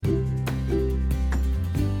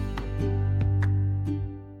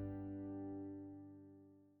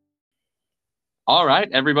All right,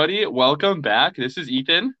 everybody, welcome back. This is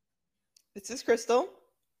Ethan, This is Crystal.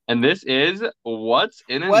 and this is What's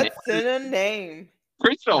in a Name. What's in a name?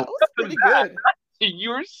 Crystal, That was what was pretty good. that? You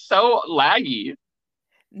were so laggy.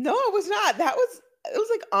 No, it was not. It was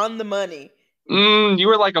like on the money. You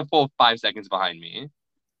were like a full 5 seconds behind me.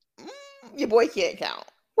 Your boy can't count.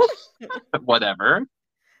 Whatever.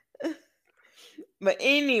 But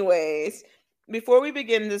anyways, before we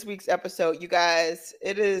begin this week's episode, you guys,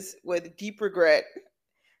 it is with deep regret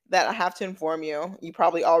that I have to inform you. You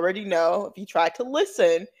probably already know if you tried to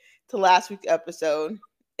listen to last week's episode,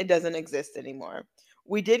 it doesn't exist anymore.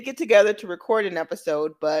 We did get together to record an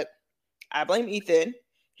episode, but I blame Ethan.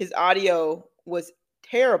 His audio was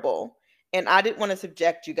terrible, and I didn't want to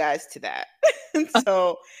subject you guys to that.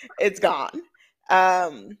 So it's gone.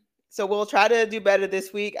 So we'll try to do better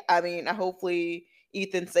this week. I mean, hopefully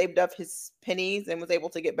Ethan saved up his pennies and was able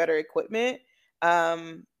to get better equipment.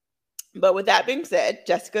 Um, but with that being said,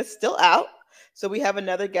 Jessica's still out. So we have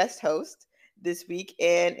another guest host this week,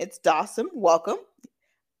 and it's Dawson. Welcome.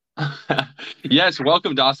 Yes,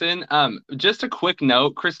 welcome, Dawson. Just a quick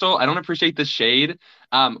note, Crystal, I don't appreciate the shade.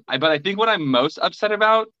 But I think what I'm most upset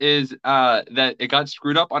about is that it got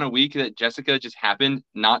screwed up on a week that Jessica just happened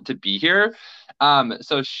not to be here.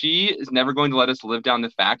 So she is never going to let us live down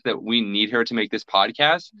the fact that we need her to make this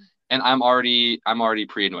podcast, and I'm already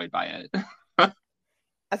pre-annoyed by it.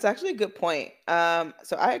 That's actually a good point.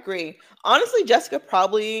 So I agree. Honestly, Jessica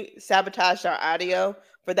probably sabotaged our audio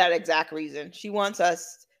for that exact reason. She wants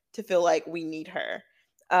us to feel like we need her.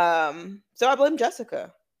 So I blame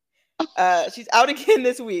Jessica. She's out again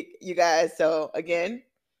this week, you guys. So again,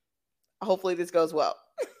 hopefully this goes well.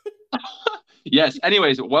 Yes.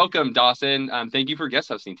 Anyways, welcome, Dawson. Thank you for guest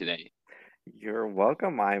hosting today. You're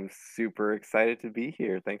welcome. I'm super excited to be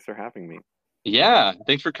here. Thanks for having me. Yeah,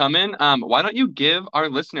 thanks for coming. Why don't you give our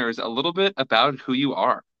listeners a little bit about who you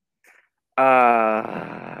are?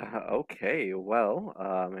 Okay. Well,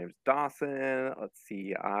 my name's Dawson. Let's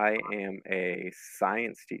see. I am a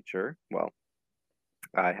science teacher. Well,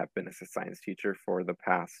 I have been as a science teacher for the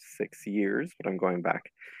past 6 years, but I'm going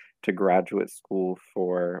back to graduate school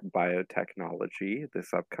for biotechnology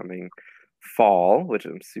this upcoming fall, which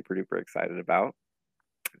I'm super duper excited about.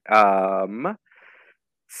 Um,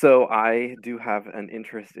 So I do have an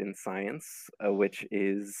interest in science, which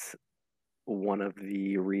is one of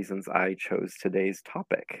the reasons I chose today's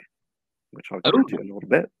topic, which I'll get into Oh, in a little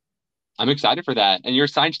bit. I'm excited for that. And you're a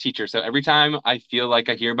science teacher, so every time I feel like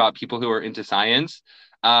I hear about people who are into science,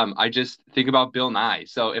 I just think about Bill Nye.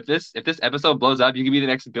 So if this episode blows up, you can be the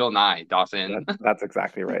next Bill Nye, Dawson. That's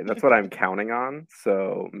exactly right. That's what I'm counting on.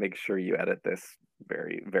 So make sure you edit this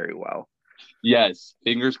very, very well. Yes,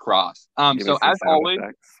 fingers crossed. Give me So some as sound always,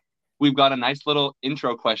 effects. we've got a nice little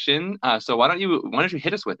intro question. So why don't you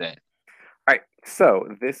hit us with it? All right. So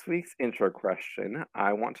this week's intro question,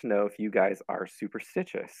 I want to know if you guys are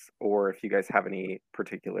superstitious or if you guys have any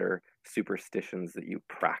particular superstitions that you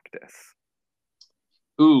practice.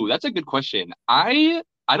 Ooh, that's a good question. I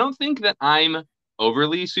don't think that I'm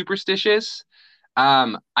overly superstitious.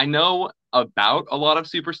 I know about a lot of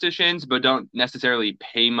superstitions, but don't necessarily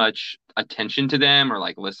pay much attention to them or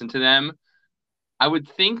like listen to them. I would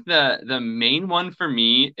think the main one for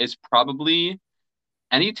me is probably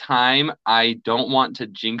anytime I don't want to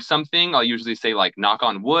jinx something, I'll usually say like knock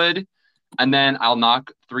on wood, and then I'll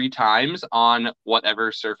knock 3 times on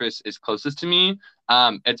whatever surface is closest to me.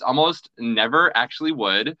 It's almost never actually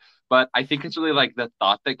wood, but I think it's really like the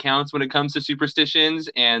thought that counts when it comes to superstitions.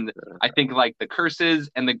 And I think like the curses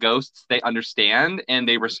and the ghosts, they understand and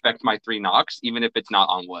they respect my 3 knocks, even if it's not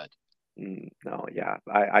on wood. No, yeah,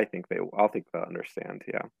 I think I'll think they'll understand.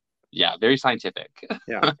 Yeah, Yeah, very scientific.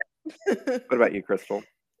 yeah. What about you, Crystal?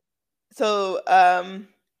 So I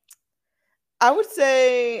would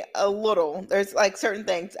say a little. There's like certain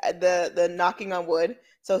things. The knocking on wood.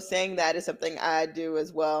 So saying that is something I do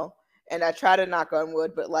as well. And I try to knock on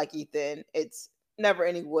wood, but like Ethan, it's never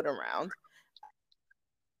any wood around.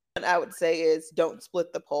 And I would say is don't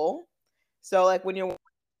split the pole. So like when you're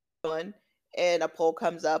one and a pole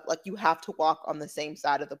comes up, like you have to walk on the same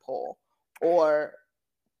side of the pole, or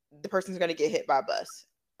the person's gonna get hit by a bus.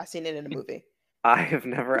 I seen it in a movie. I have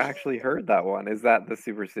never actually heard that one. Is that the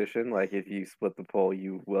superstition? Like if you split the pole,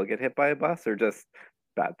 you will get hit by a bus, or just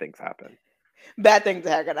bad things happen? Bad things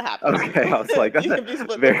are gonna happen to Okay, you. I was like, You that's can be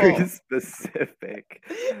split the very pole. specific.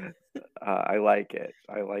 I like it.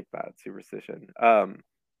 I like that superstition.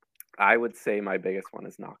 I would say my biggest one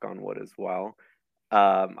is knock on wood as well.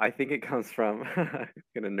 I think it comes from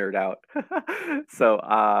gonna nerd out. So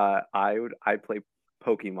I play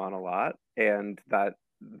Pokemon a lot, and that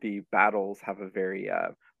the battles have a very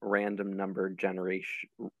random number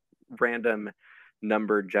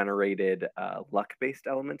generated luck-based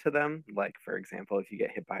element to them. Like, for example, if you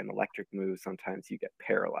get hit by an electric move, sometimes you get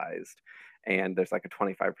paralyzed, and there's like a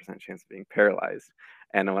 25% chance of being paralyzed.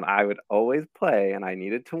 And when I would always play and I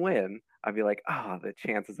needed to win, I'd be like, oh, the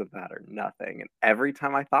chances of that are nothing. And every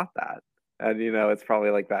time I thought that, and it's probably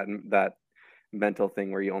like that mental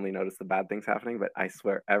thing where you only notice the bad things happening, but I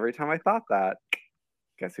swear every time I thought that,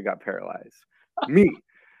 guess who got paralyzed? Me.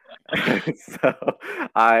 So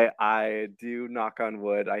I do, knock on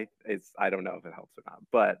wood. I don't know if it helps or not,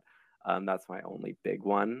 but that's my only big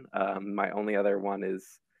one. My only other one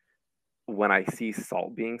is when I see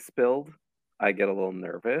salt being spilled, I get a little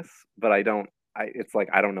nervous, but it's like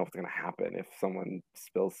I don't know what's gonna happen if someone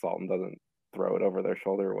spills salt and doesn't throw it over their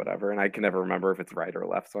shoulder or whatever, and I can never remember if it's right or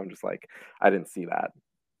left, so I'm just like, I didn't see that.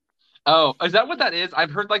 Oh, is that what that is?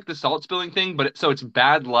 I've heard like the salt spilling thing, but so it's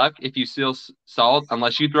bad luck if you spill salt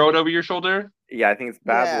unless you throw it over your shoulder. Yeah, I think it's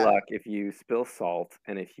bad Yeah. luck if you spill salt,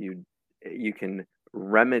 and if you can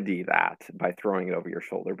remedy that by throwing it over your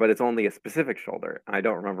shoulder, but it's only a specific shoulder, and I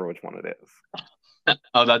don't remember which one it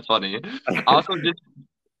Oh, that's funny. is. Also, just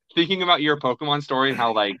thinking about your Pokemon story and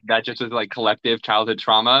how like that just was like collective childhood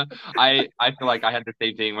trauma. I feel like I had the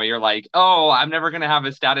same thing where you're like, oh, I'm never gonna have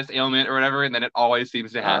a status ailment or whatever, and then it always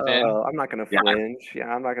seems to happen. Oh, I'm not gonna Yeah, flinch.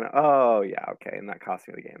 Yeah, I'm not gonna. Oh, yeah, okay, and that cost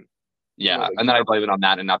me the game. No yeah, big and then I deal. blame it on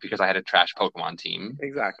that and not because I had a trash Pokemon team.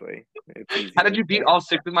 Exactly. It's How easy did to you beat say. all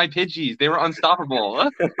six of my Pidgeys? They were unstoppable.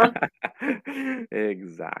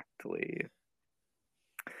 Exactly.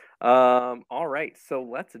 All right, so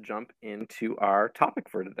let's jump into our topic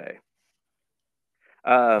for today.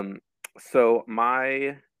 Um, so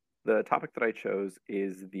the topic that I chose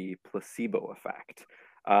is the placebo effect.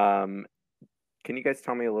 Um, can you guys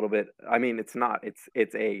tell me a little bit? I mean, it's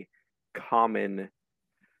a common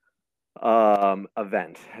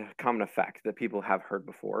event, common effect that people have heard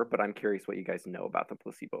before, but I'm curious what you guys know about the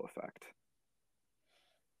placebo effect.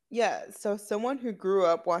 Yeah, so someone who grew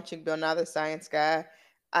up watching Bill Nye the Science Guy,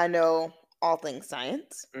 I know all things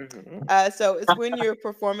science. Hmm. So it's when you're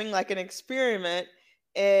performing like an experiment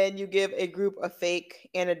and you give a group a fake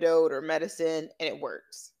antidote or medicine and it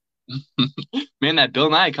works. Man, that Bill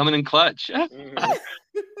Nye coming in clutch. Hmm.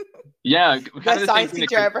 Yeah, kind of Best the same science thing that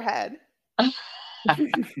teacher I ever had. kind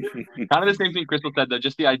of the same thing Crystal said, though.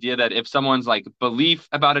 Just the idea that if someone's like belief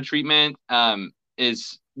about a treatment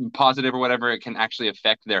is positive or whatever, it can actually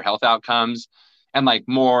affect their health outcomes. And like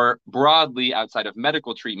more broadly, outside of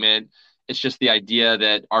medical treatment, it's just the idea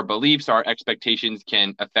that our beliefs, our expectations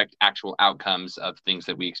can affect actual outcomes of things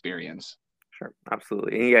that we experience. Sure,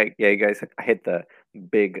 absolutely. And yeah, you guys hit the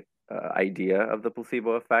big idea of the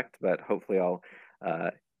placebo effect, but hopefully I'll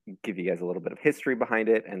uh, give you guys a little bit of history behind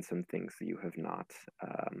it and some things that you have not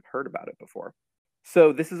heard about it before.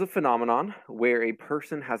 So, this is a phenomenon where a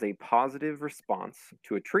person has a positive response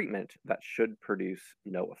to a treatment that should produce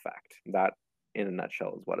no effect. That, in a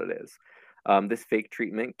nutshell, is what it is. This fake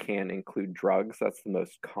treatment can include drugs. That's the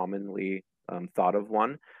most commonly thought of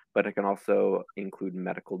one, but it can also include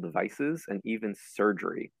medical devices and even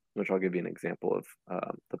surgery, which I'll give you an example of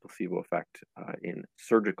the placebo effect in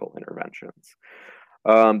surgical interventions.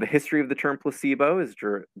 The history of the term placebo is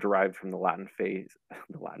derived from the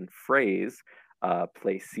the Latin phrase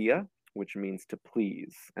 "placia," which means to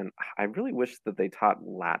please. And I really wish that they taught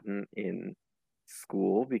Latin in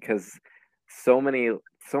school because so many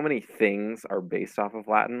things are based off of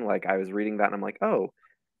Latin. Like I was reading that and I'm like, oh,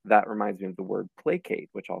 that reminds me of the word placate,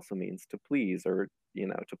 which also means to please or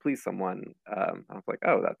to please someone. I was like,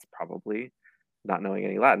 oh, that's probably not knowing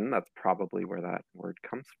any Latin. That's probably where that word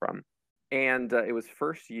comes from. And it was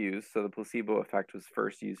first used, so the placebo effect was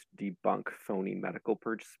first used to debunk phony medical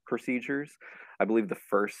procedures. I believe the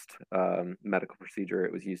first medical procedure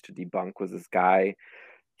it was used to debunk was this guy.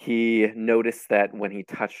 He noticed that when he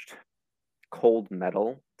touched cold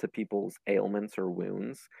metal to people's ailments or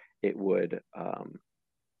wounds, it would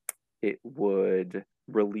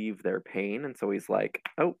relieve their pain. And so he's like,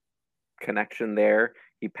 oh, connection there.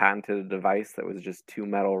 He patented a device that was just two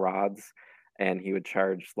metal rods, and he would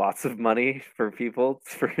charge lots of money for people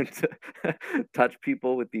for him to touch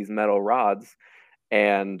people with these metal rods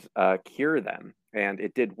and cure them. And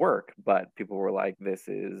it did work, but people were like, "This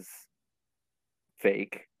is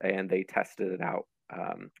fake," and they tested it out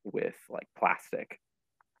with like plastic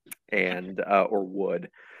and or wood,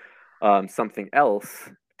 something else,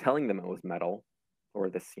 telling them it was metal or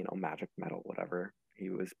this magic metal, whatever he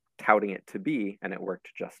was touting it to be, and it worked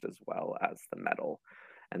just as well as the metal.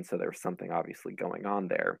 And so there was something obviously going on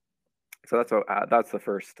there. So that's the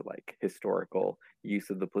first like historical use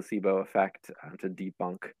of the placebo effect to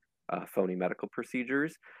debunk phony medical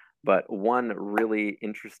procedures. But one really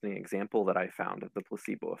interesting example that I found of the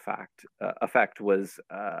placebo effect was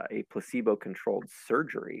a placebo-controlled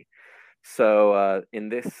surgery. So in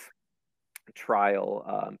this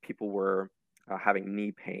trial, people were having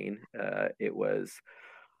knee pain.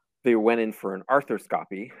 They went in for an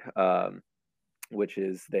arthroscopy, which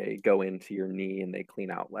is they go into your knee and they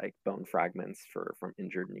clean out like bone fragments from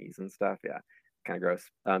injured knees and stuff. Yeah, kind of gross,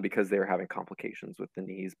 because they were having complications with the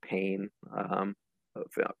knees, pain,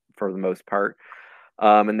 for the most part.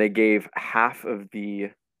 And they gave half of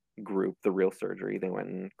the group the real surgery. They went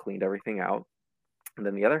and cleaned everything out, and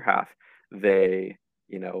then the other half, they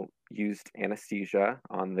used anesthesia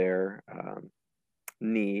on their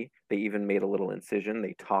knee. They even made a little incision.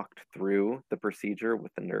 They talked through the procedure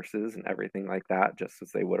with the nurses and everything like that, just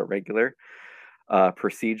as they would a regular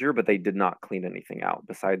procedure, but they did not clean anything out.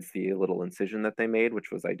 Besides the little incision that they made,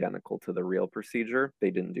 which was identical to the real procedure,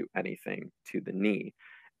 they didn't do anything to the knee,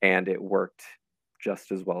 and it worked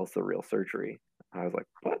just as well as the real surgery. I was like,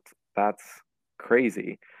 what? That's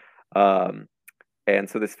crazy. And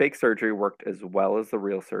so this fake surgery worked as well as the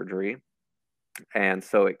real surgery. And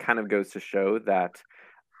so it kind of goes to show that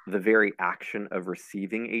the very action of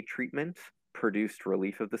receiving a treatment produced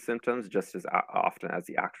relief of the symptoms just as often as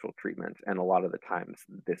the actual treatment. And a lot of the times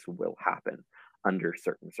this will happen under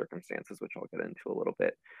certain circumstances, which I'll get into a little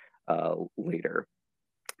bit later.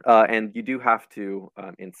 And you do have to,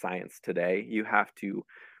 in science today, you have to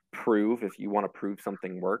prove, if you want to prove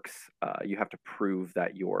something works, you have to prove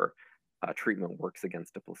that your treatment works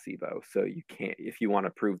against a placebo. So you can't, if you want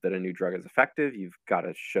to prove that a new drug is effective, you've got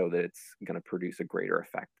to show that it's going to produce a greater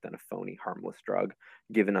effect than a phony, harmless drug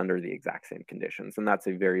given under the exact same conditions. And that's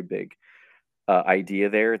a very big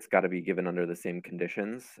idea there. It's got to be given under the same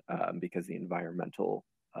conditions, because the environment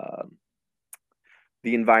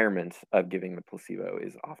of giving the placebo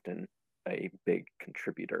is often a big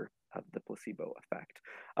contributor of the placebo effect.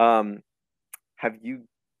 Have you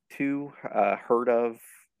two heard of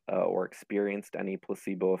or experienced any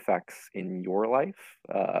placebo effects in your life,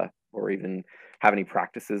 or even have any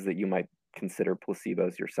practices that you might consider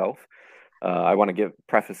placebos yourself? I want to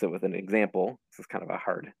preface it with an example. This is kind of a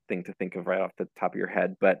hard thing to think of right off the top of your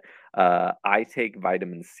head, but I take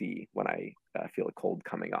vitamin C when I feel a cold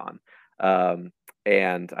coming on.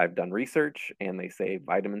 And I've done research, and they say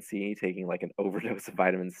vitamin C, taking like an overdose of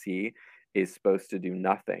vitamin C, is supposed to do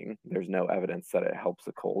nothing. There's no evidence that it helps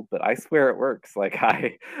a cold, but I swear it works. Like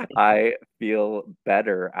I feel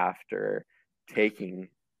better after taking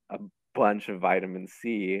a bunch of vitamin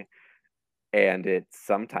C, and it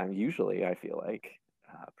sometimes, usually, I feel like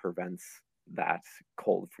prevents that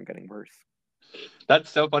cold from getting worse. That's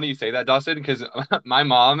so funny you say that, Dawson, because my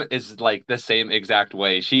mom is like the same exact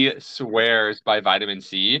way. She swears by vitamin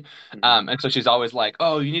C. And so she's always like,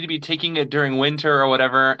 oh, you need to be taking it during winter or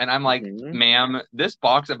whatever. And I'm like, ma'am, this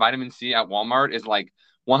box of vitamin C at Walmart is like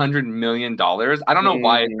 $100 million. I don't know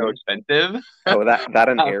why it's so expensive. Oh, that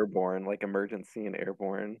an airborne, like emergency and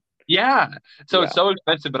airborne. Yeah. So it's so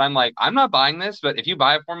expensive, but I'm like, I'm not buying this, but if you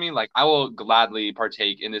buy it for me, like I will gladly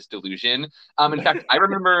partake in this delusion. In fact, I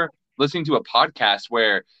remember listening to a podcast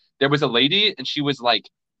where there was a lady and she was like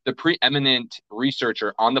the preeminent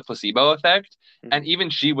researcher on the placebo effect. And even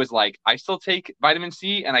she was like, I still take vitamin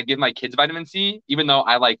C and I give my kids vitamin C, even though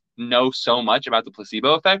I like know so much about the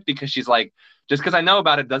placebo effect, because she's like, just because I know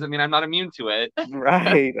about it doesn't mean I'm not immune to it.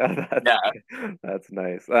 Right. That's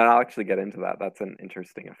nice. I'll actually get into that. That's an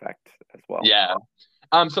interesting effect as well. Yeah.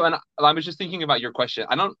 So and I was just thinking about your question.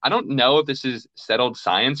 I don't know if this is settled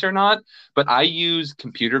science or not, but I use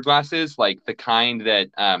computer glasses, like the kind that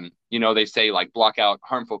they say like block out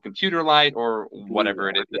harmful computer light or whatever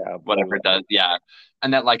it is, whatever it does. Yeah.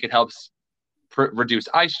 And that like it helps reduce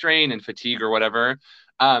eye strain and fatigue or whatever.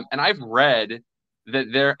 And I've read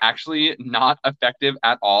that they're actually not effective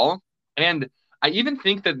at all. And I even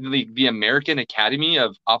think that the American Academy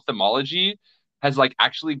of Ophthalmology has like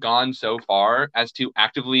actually gone so far as to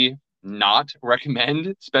actively not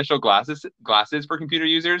recommend special glasses for computer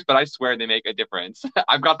users, but I swear they make a difference.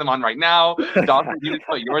 I've got them on right now. Dawson, you just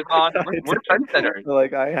put yours on. We're trendsetters.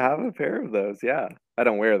 Like I have a pair of those. Yeah, I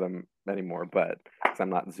don't wear them anymore, but because I'm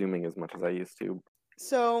not zooming as much as I used to.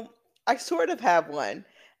 So I sort of have one.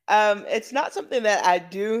 It's not something that I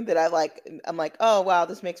do that I like. I'm like, oh wow,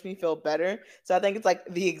 this makes me feel better. So I think it's like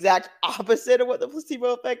the exact opposite of what the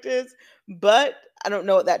placebo effect is. But I don't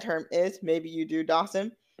know what that term is. Maybe you do,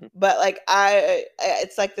 Dawson. But like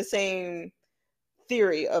it's like the same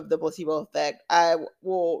theory of the placebo effect. I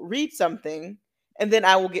will read something and then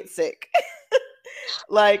I will get sick.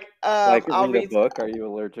 Like I'll read a book. Are you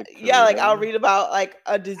allergic to like I'll read about like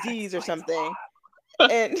a disease or something.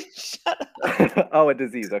 And shut up. Oh, a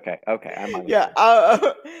disease. Okay. Okay. I'm on the Yeah.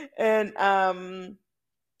 page. And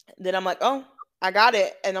then I'm like, oh, I got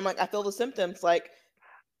it. And I'm like, I feel the symptoms. Like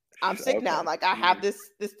I'm sick now. Okay. Like I have this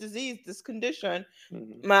disease, this condition.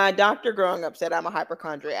 Mhm. My doctor growing up said I'm a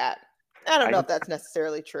hypochondriac. I don't I know if that's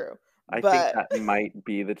necessarily true, I think but that might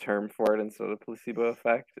be the term for it instead of placebo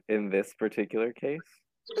effect in this particular case.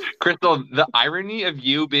 Crystal, the irony of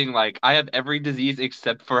you being like, I have every disease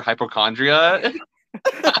except for hypochondria.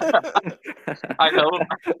 I hope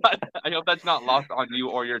I hope that's not lost on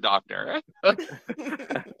you or your doctor.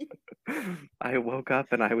 I woke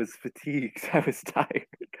up and I was fatigued. I was tired.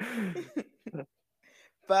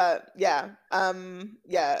 but yeah.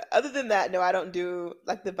 Other than that, no, I don't do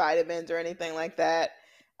like the vitamins or anything like that,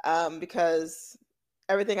 because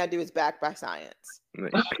everything I do is backed by science.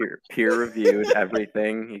 Peer reviewed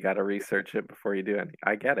everything. You got to research it before you do anything.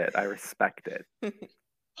 I get it. I respect it.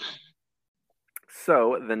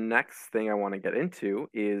 So the next thing I want to get into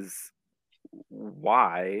is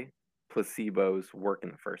why placebos work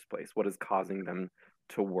in the first place. What is causing them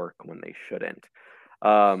to work when they shouldn't?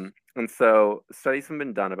 And so studies have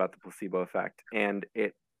been done about the placebo effect, and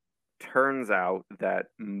it turns out that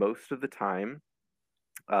most of the time,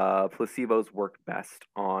 placebos work best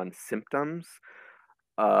on symptoms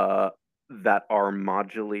uh, that are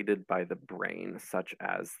modulated by the brain, such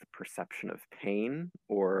as the perception of pain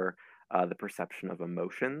or the perception of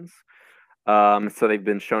emotions. So they've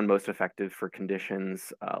been shown most effective for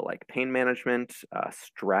conditions like pain management,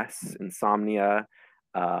 stress, insomnia,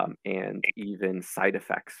 and even side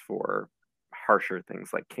effects for harsher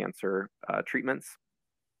things like cancer treatments,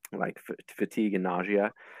 like fatigue and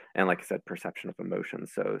nausea, and like I said, perception of emotion.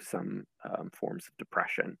 So some forms of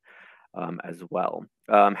depression as well.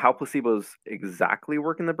 How placebos exactly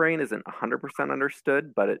work in the brain isn't 100%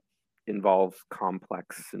 understood, but it involves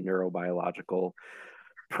complex neurobiological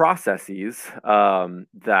processes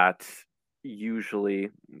that usually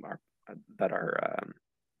are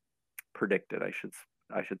predicted,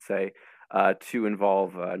 I should say, to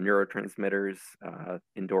involve neurotransmitters,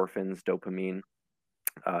 endorphins, dopamine.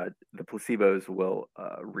 The placebos will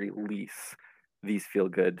release these feel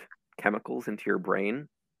good chemicals into your brain,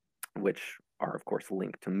 which are, of course,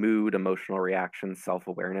 linked to mood, emotional reactions, self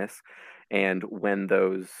awareness. And when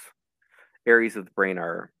those areas of the brain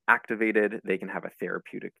are activated, they can have a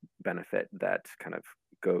therapeutic benefit that kind of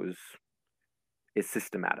goes, is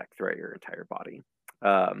systematic throughout your entire body.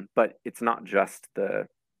 But it's not just the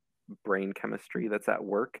brain chemistry that's at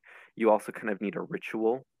work. You also kind of need a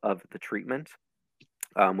ritual of the treatment.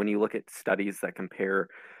 When you look at studies that compare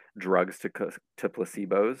drugs to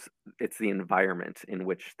placebos, it's the environment in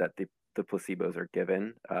which that the placebos are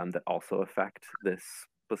given that also affect this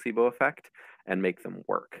placebo effect and make them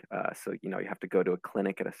work. So, you have to go to a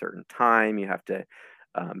clinic at a certain time. You have to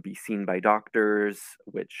be seen by doctors,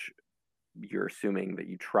 which you're assuming that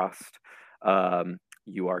you trust.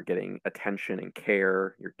 You are getting attention and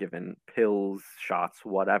care. You're given pills, shots,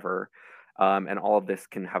 whatever. And all of this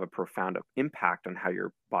can have a profound impact on how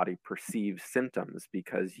your body perceives symptoms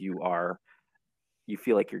because you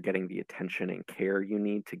feel like you're getting the attention and care you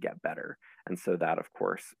need to get better. And so that, of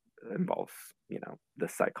course, involves, the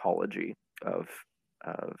psychology of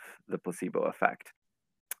of the placebo effect.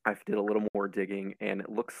 I did a little more digging, and it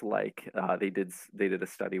looks like they did a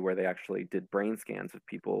study where they actually did brain scans of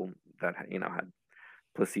people that had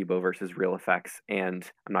placebo versus real effects. And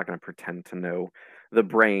I'm not going to pretend to know the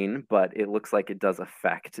brain, but it looks like it does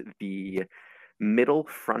affect the middle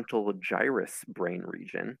frontal gyrus brain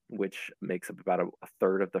region, which makes up about a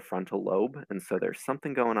third of the frontal lobe. And so there's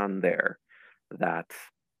something going on there that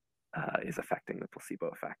is affecting the placebo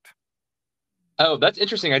effect. Oh, that's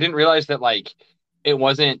interesting. I didn't realize that like it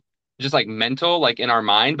wasn't just like mental, like in our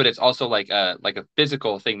mind, but it's also like a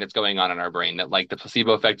physical thing that's going on in our brain. That like the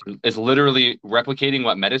placebo effect is literally replicating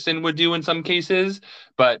what medicine would do in some cases,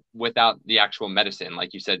 but without the actual medicine.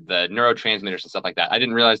 Like you said, the neurotransmitters and stuff like that. I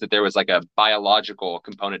didn't realize that there was like a biological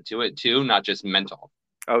component to it too, not just mental.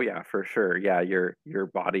 Oh yeah, for sure. Yeah, your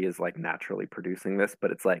body is like naturally producing this,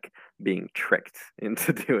 but it's like being tricked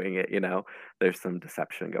into doing it. There's some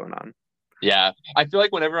deception going on. Yeah, I feel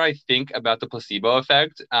like whenever I think about the placebo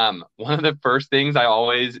effect, one of the first things I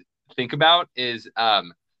always think about is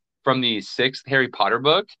from the sixth Harry Potter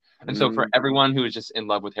book. And so for Mm. everyone who is just in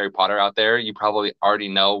love with Harry Potter out there, you probably already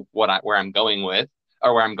know where I'm going with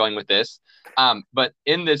or where I'm going with this. But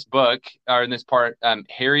in this book or in this part,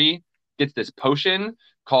 Harry gets this potion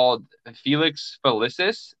called Felix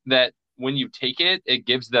Felicis that when you take it, it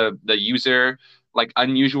gives the user like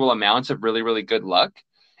unusual amounts of really, really good luck.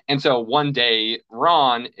 And so one day,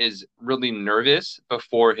 Ron is really nervous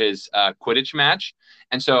before his Quidditch match.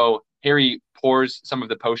 And so Harry pours some of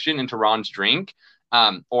the potion into Ron's drink,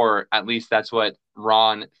 or at least that's what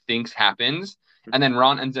Ron thinks happens. And then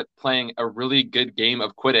Ron ends up playing a really good game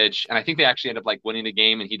of Quidditch. And I think they actually end up like winning the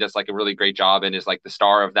game, and he does like a really great job and is like the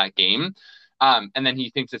star of that game. And then he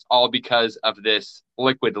thinks it's all because of this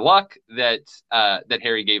liquid luck that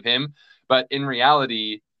Harry gave him. But in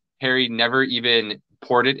reality, Harry never even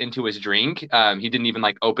poured it into his drink. He didn't even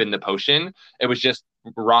like open the potion. It was just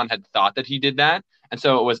Ron had thought that he did that. And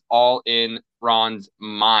so it was all in Ron's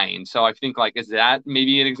mind. So I think like, is that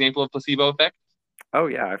maybe an example of placebo effect? Oh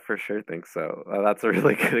yeah, I for sure think so. That's a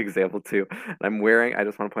really good example too. I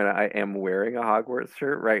just want to point out, I am wearing a Hogwarts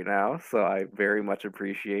shirt right now, so I very much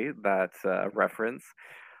appreciate that reference.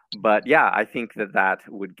 But yeah, I think that that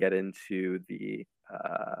would get into the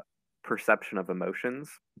perception of emotions,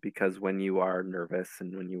 because when you are nervous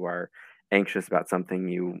and when you are anxious about something,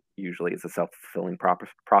 you usually is a self-fulfilling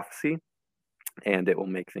prophecy, and it will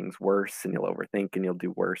make things worse, and you'll overthink and you'll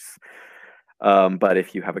do worse. But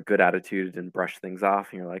if you have a good attitude and brush things off,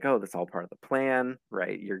 and you're like, oh, that's all part of the plan,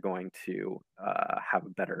 right? You're going to have a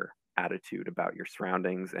better attitude about your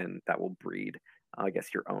surroundings, and that will breed, I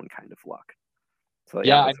guess, your own kind of luck. So yeah,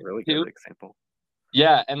 Yeah, I that's a think really good too. example.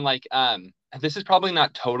 Yeah, and like this is probably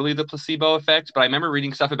not totally the placebo effect, but I remember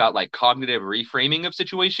reading stuff about like cognitive reframing of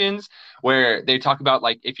situations where they talk about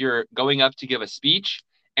like if you're going up to give a speech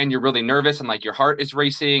and you're really nervous and like your heart is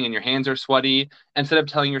racing and your hands are sweaty, instead of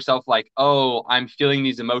telling yourself like, "Oh, I'm feeling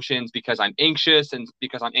these emotions because I'm anxious and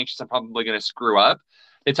because I'm anxious I'm probably going to screw up."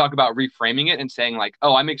 They talk about reframing it and saying like,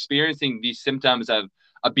 "Oh, I'm experiencing these symptoms of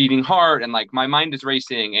a beating heart and like my mind is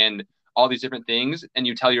racing and all these different things." And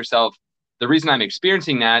you tell yourself the reason I'm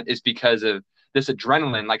experiencing that is because of this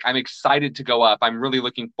adrenaline. Like I'm excited to go up. I'm really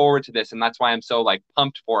looking forward to this. And that's why I'm so like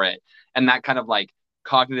pumped for it. And that kind of like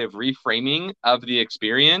cognitive reframing of the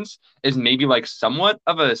experience is maybe like somewhat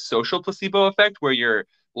of a social placebo effect where you're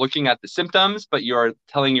looking at the symptoms, but you're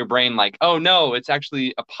telling your brain like, oh no, it's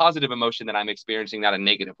actually a positive emotion that I'm experiencing, not a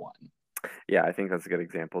negative one. Yeah, I think that's a good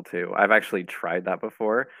example too. I've actually tried that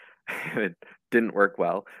before. It didn't work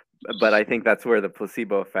well, but I think that's where the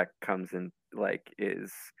placebo effect comes in, like,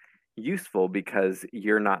 is useful, because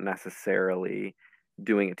you're not necessarily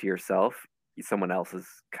doing it to yourself. Someone else is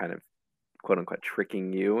kind of quote unquote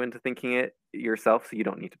tricking you into thinking it yourself, so you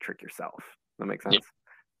don't need to trick yourself. That makes Yeah. sense?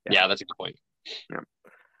 Yeah. Yeah, that's a good point. Yeah.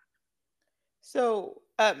 So,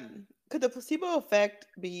 could the placebo effect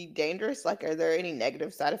be dangerous? Like, are there any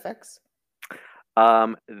negative side effects?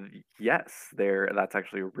 Yes, that's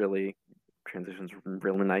actually really transitions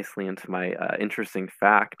really nicely into my interesting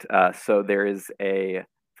fact. So there is a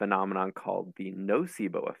phenomenon called the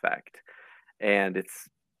nocebo effect, and it's,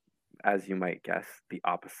 as you might guess, the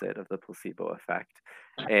opposite of the placebo effect.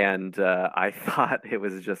 And I thought it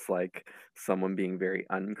was just like someone being very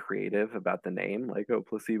uncreative about the name, like, oh,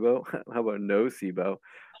 placebo, how about nocebo?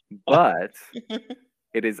 But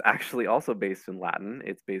it is actually also based in Latin.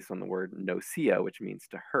 It's based on the word nocere, which means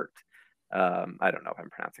to hurt. I don't know if I'm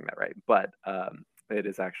pronouncing that right, but it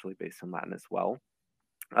is actually based in Latin as well.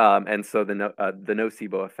 And so the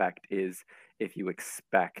nocebo effect is if you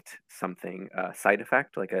expect something side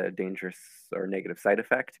effect, like a dangerous or negative side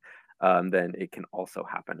effect, then it can also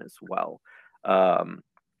happen as well. Um,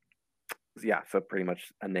 yeah, so pretty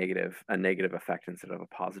much a negative effect instead of a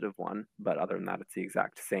positive one. But other than that, it's the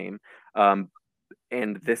exact same. Um,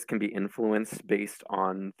 and this can be influenced based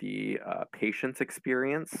on the patient's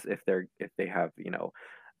experience. If they have,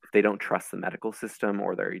 if they don't trust the medical system,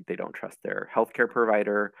 or they don't trust their healthcare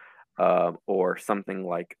provider, or something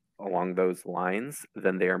like along those lines,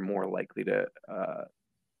 then they are more likely to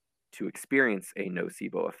experience a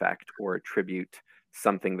nocebo effect, or attribute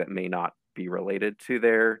something that may not be related to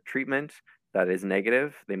their treatment that is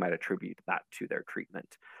negative. They might attribute that to their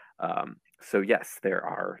treatment. So yes, there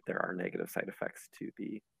are negative side effects to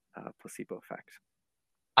the placebo effect.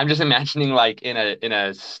 I'm just imagining like in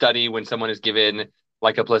a study when someone is given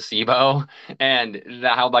like a placebo and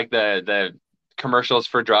how like the commercials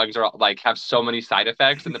for drugs are like have so many side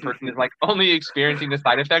effects and the person is like only experiencing the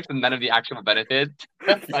side effects and none of the actual benefits.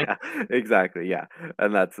 Like Yeah, exactly. Yeah,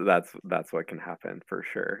 and that's what can happen for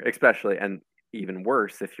sure. Especially, and even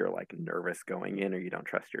worse if you're like nervous going in, or you don't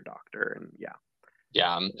trust your doctor. And yeah.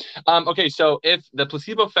 yeah. Okay, so if the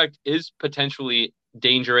placebo effect is potentially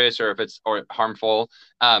dangerous or if it's or harmful,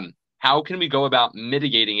 how can we go about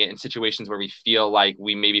mitigating it in situations where we feel like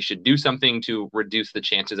we maybe should do something to reduce the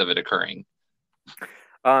chances of it occurring?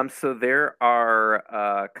 So there are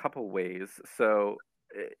a couple ways. So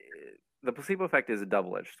the placebo effect is a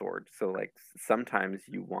double-edged sword. So like sometimes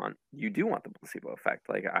you do want the placebo effect.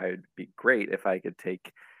 Like I'd be great if I could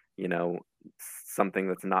take, you know, something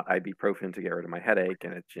that's not ibuprofen to get rid of my headache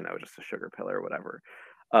and it's, just a sugar pill or whatever.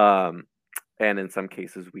 Um, and in some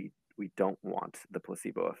cases we don't want the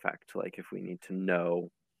placebo effect, like if we need to know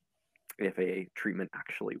if a treatment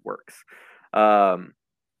actually works. Um,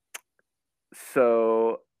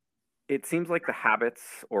 so it seems like the habits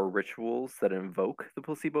or rituals that invoke the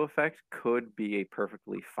placebo effect could be a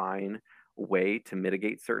perfectly fine way to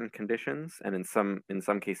mitigate certain conditions, and in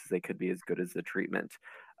some cases they could be as good as the treatment,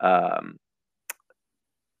 um,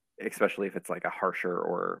 especially if it's like a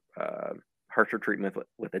harsher treatment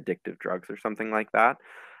with addictive drugs or something like that.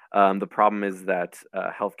 The problem is that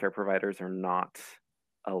healthcare providers are not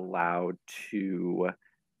allowed to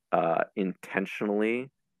intentionally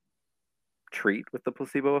treat with the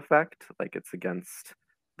placebo effect. Like it's against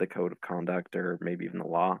the code of conduct or maybe even the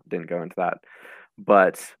law. Didn't go into that.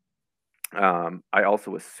 But I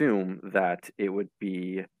also assume that they would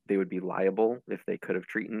be liable if they could have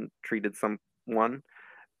treated someone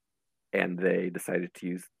and they decided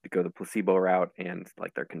to go the placebo route and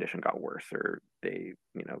like their condition got worse or they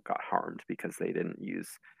got harmed because they didn't use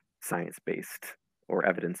science-based or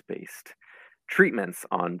evidence-based treatments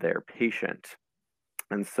on their patient.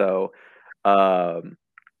 And so um,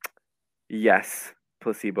 yes,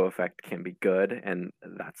 placebo effect can be good, and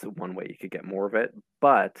that's one way you could get more of it,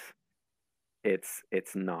 but it's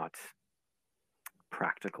not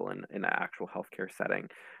practical in an actual healthcare setting.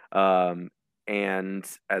 Um, and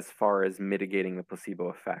as far as mitigating the placebo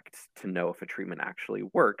effect to know if a treatment actually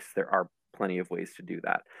works, there are plenty of ways to do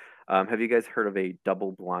that. Have you guys heard of a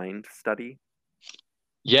double-blind study?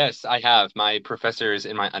 Yes, I have. My professors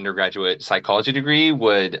in my undergraduate psychology degree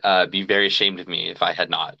would be very ashamed of me if I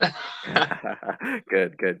had not.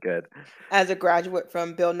 Good, good, good. As a graduate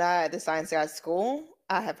from Bill Nye at the Science Guy School,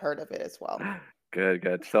 I have heard of it as well. Good,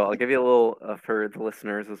 good. So I'll give you a little for the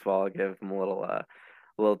listeners as well. I'll give them a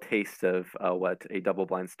little taste of what a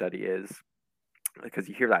double-blind study is, because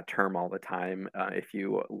you hear that term all the time. If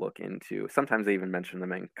you look into, sometimes they even mention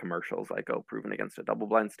them in commercials, like "oh, proven against a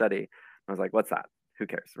double-blind study." I was like, "What's that? Who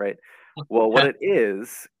cares, right?" Well, what it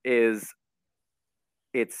is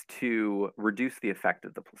it's to reduce the effect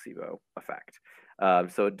of the placebo effect.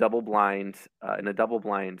 So in a double blind,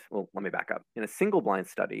 well, let me back up. In a single blind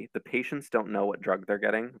study, the patients don't know what drug they're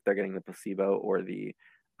getting, if they're getting the placebo or the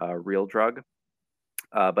real drug.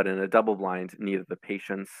 But in a double blind, neither the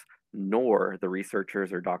patients nor the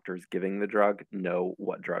researchers or doctors giving the drug know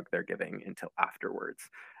what drug they're giving until afterwards.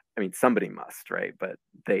 I mean, somebody must, right? But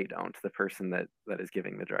they don't. The person that is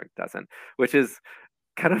giving the drug doesn't, which is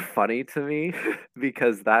kind of funny to me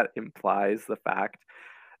because that implies the fact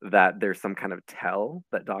that there's some kind of tell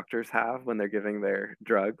that doctors have when they're giving their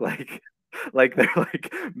drug, like they're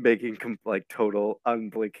like making like total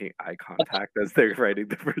unblinking eye contact as they're writing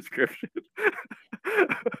the prescription.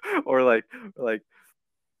 Or like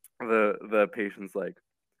the patient's like,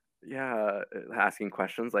 yeah, asking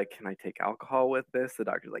questions like, can I take alcohol with this? The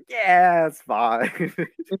doctor's like, yeah, it's fine.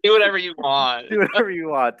 Do whatever you want. Do whatever you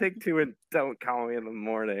want. Take two and don't call me in the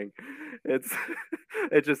morning. It's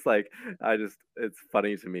it's just like it's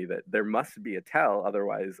funny to me that there must be a tell,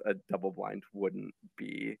 otherwise a double blind wouldn't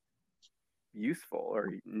be useful or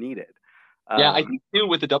needed. Yeah, I Um, think too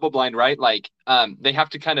with the double blind, right? Like, they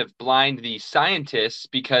have to kind of blind the scientists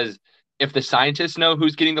because if the scientists know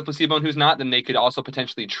who's getting the placebo and who's not, then they could also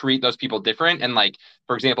potentially treat those people different. And like,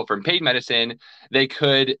 for example, from pain medicine, they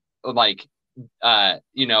could like,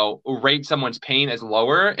 rate someone's pain as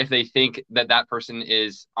lower if they think that that person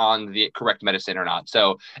is on the correct medicine or not.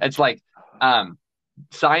 So it's like, um,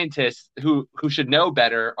 scientists who should know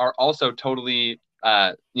better are also totally,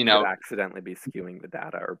 could accidentally be skewing the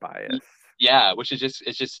data or bias. yeah, which is just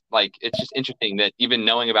it's just interesting that even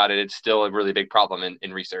knowing about it, it's still a really big problem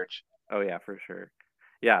in research. Oh yeah, for sure.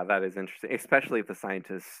 Yeah, that is interesting, especially if the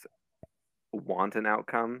scientists want an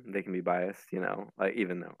outcome, they can be biased, like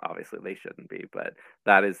even though obviously they shouldn't be, but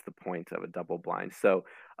that is the point of a double blind. So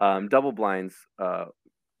double blinds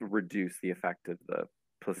reduce the effect of the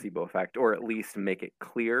placebo effect, or at least make it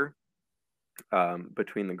clear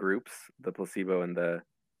between the groups, the placebo and the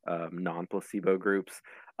non-placebo groups,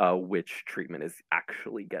 which treatment is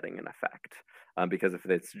actually getting an effect. Because if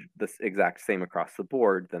it's the exact same across the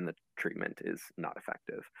board, then the treatment is not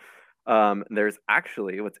effective. There's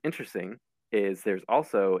actually, what's interesting is there's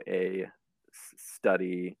also a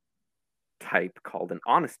study type called an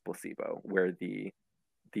honest placebo, where the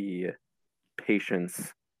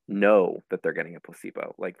patients know that they're getting a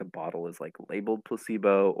placebo. Like the bottle is like labeled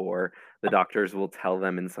placebo, or the doctors will tell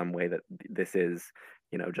them in some way that this is,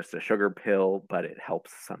 just a sugar pill, but it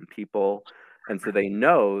helps some people. And so they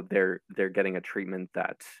know they're getting a treatment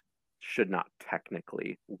that should not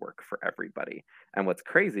technically work for everybody. And what's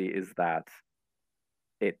crazy is that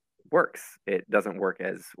it works. It doesn't work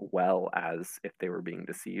as well as if they were being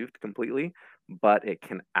deceived completely, but it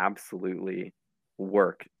can absolutely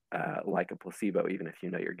work like a placebo, even if you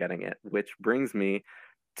know you're getting it. Which brings me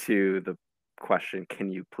to the question,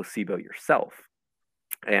 can you placebo yourself?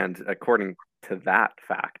 And according to that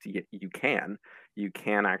fact, you can. You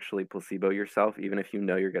can actually placebo yourself, even if you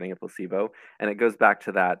know you're getting a placebo. And it goes back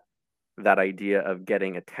to that idea of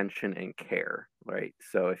getting attention and care, right?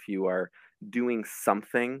 So if you are doing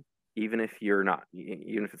something, even if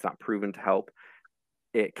it's not proven to help,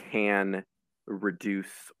 it can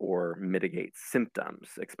reduce or mitigate symptoms,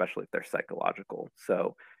 especially if they're psychological.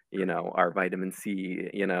 So, our vitamin C,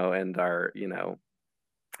 and our,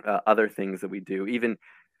 other things that we do, even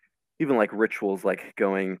like rituals like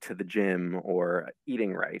going to the gym or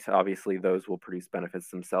eating right. Obviously, those will produce benefits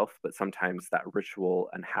themselves, but sometimes that ritual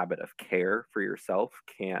and habit of care for yourself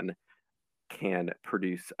can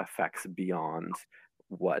produce effects beyond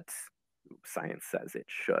what science says it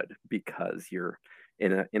should, because you're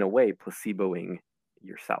in a way placeboing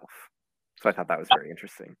yourself. So I thought that was very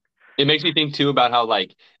interesting. It makes me think too about how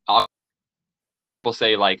like people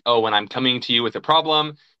say like, oh, when I'm coming to you with a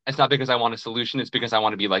problem, it's not because I want a solution, it's because I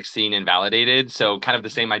want to be like seen and validated. So kind of the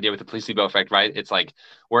same idea with the placebo effect, right? It's like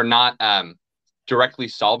we're not directly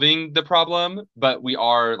solving the problem, but we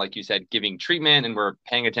are, like you said, giving treatment and we're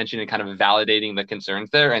paying attention and kind of validating the concerns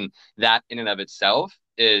there. And that in and of itself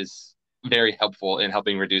is very helpful in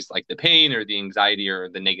helping reduce like the pain or the anxiety or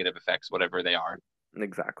the negative effects, whatever they are.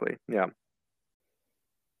 Exactly. Yeah.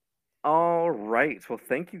 All right. Well,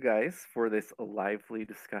 thank you guys for this lively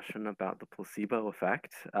discussion about the placebo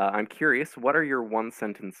effect. I'm curious, what are your one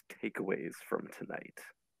sentence takeaways from tonight?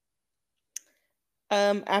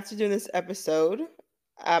 After doing this episode,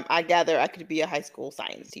 I gather I could be a high school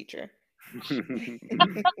science teacher.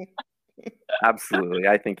 Absolutely.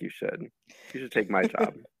 I think you should. You should take my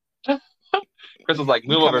job. Chris was like, I'm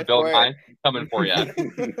move over, coming Bill for Nye. it. Coming for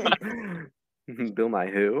you. Bill Nye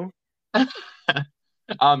who?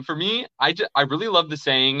 For me, I really love the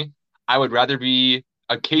saying, I would rather be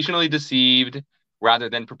occasionally deceived rather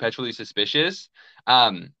than perpetually suspicious.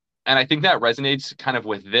 And I think that resonates kind of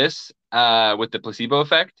with this, with the placebo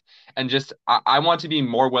effect. And just, I want to be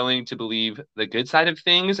more willing to believe the good side of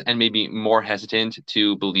things and maybe more hesitant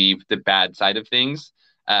to believe the bad side of things.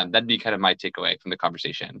 That'd be kind of my takeaway from the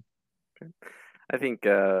conversation. I think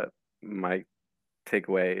my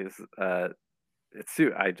takeaway is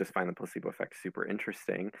I just find the placebo effect super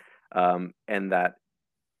interesting, and that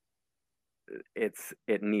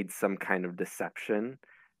it needs some kind of deception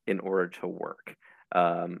in order to work.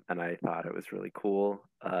 And I thought it was really cool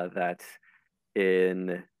that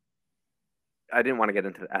in I didn't want to get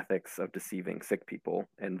into the ethics of deceiving sick people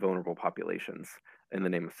and vulnerable populations in the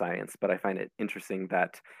name of science, but I find it interesting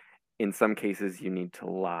that in some cases you need to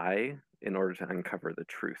lie in order to uncover the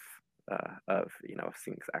truth of if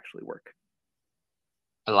things actually work.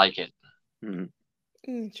 I like it. Mm-hmm.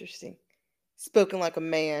 Interesting. Spoken like a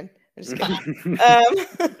man. I'm just kidding.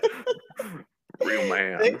 Real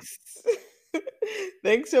man. Thanks.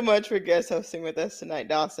 Thanks so much for guest hosting with us tonight,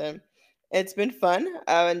 Dawson. It's been fun.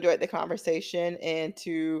 I've enjoyed the conversation and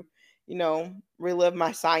to, relive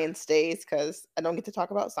my science days because I don't get to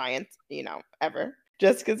talk about science, ever.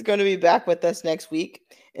 Jessica's going to be back with us next week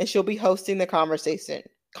and she'll be hosting the conversation.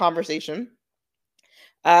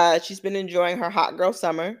 She's been enjoying her hot girl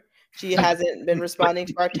summer. She hasn't been responding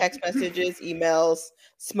to our text messages, emails,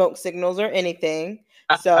 smoke signals, or anything.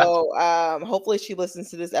 So hopefully she listens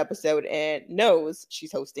to this episode and knows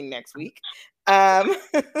she's hosting next week.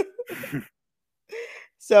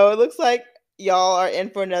 So it looks like y'all are in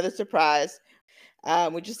for another surprise.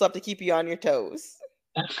 We just love to keep you on your toes.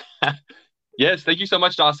 Yes, thank you so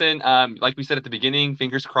much, Dawson. Like we said at the beginning,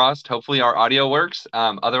 fingers crossed. Hopefully our audio works.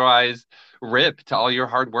 Otherwise, rip to all your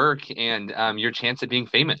hard work and your chance at being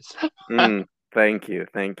famous. Thank you.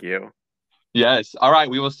 Thank you. Yes. All right.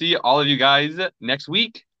 We will see all of you guys next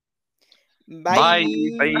week. Bye.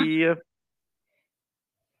 Bye.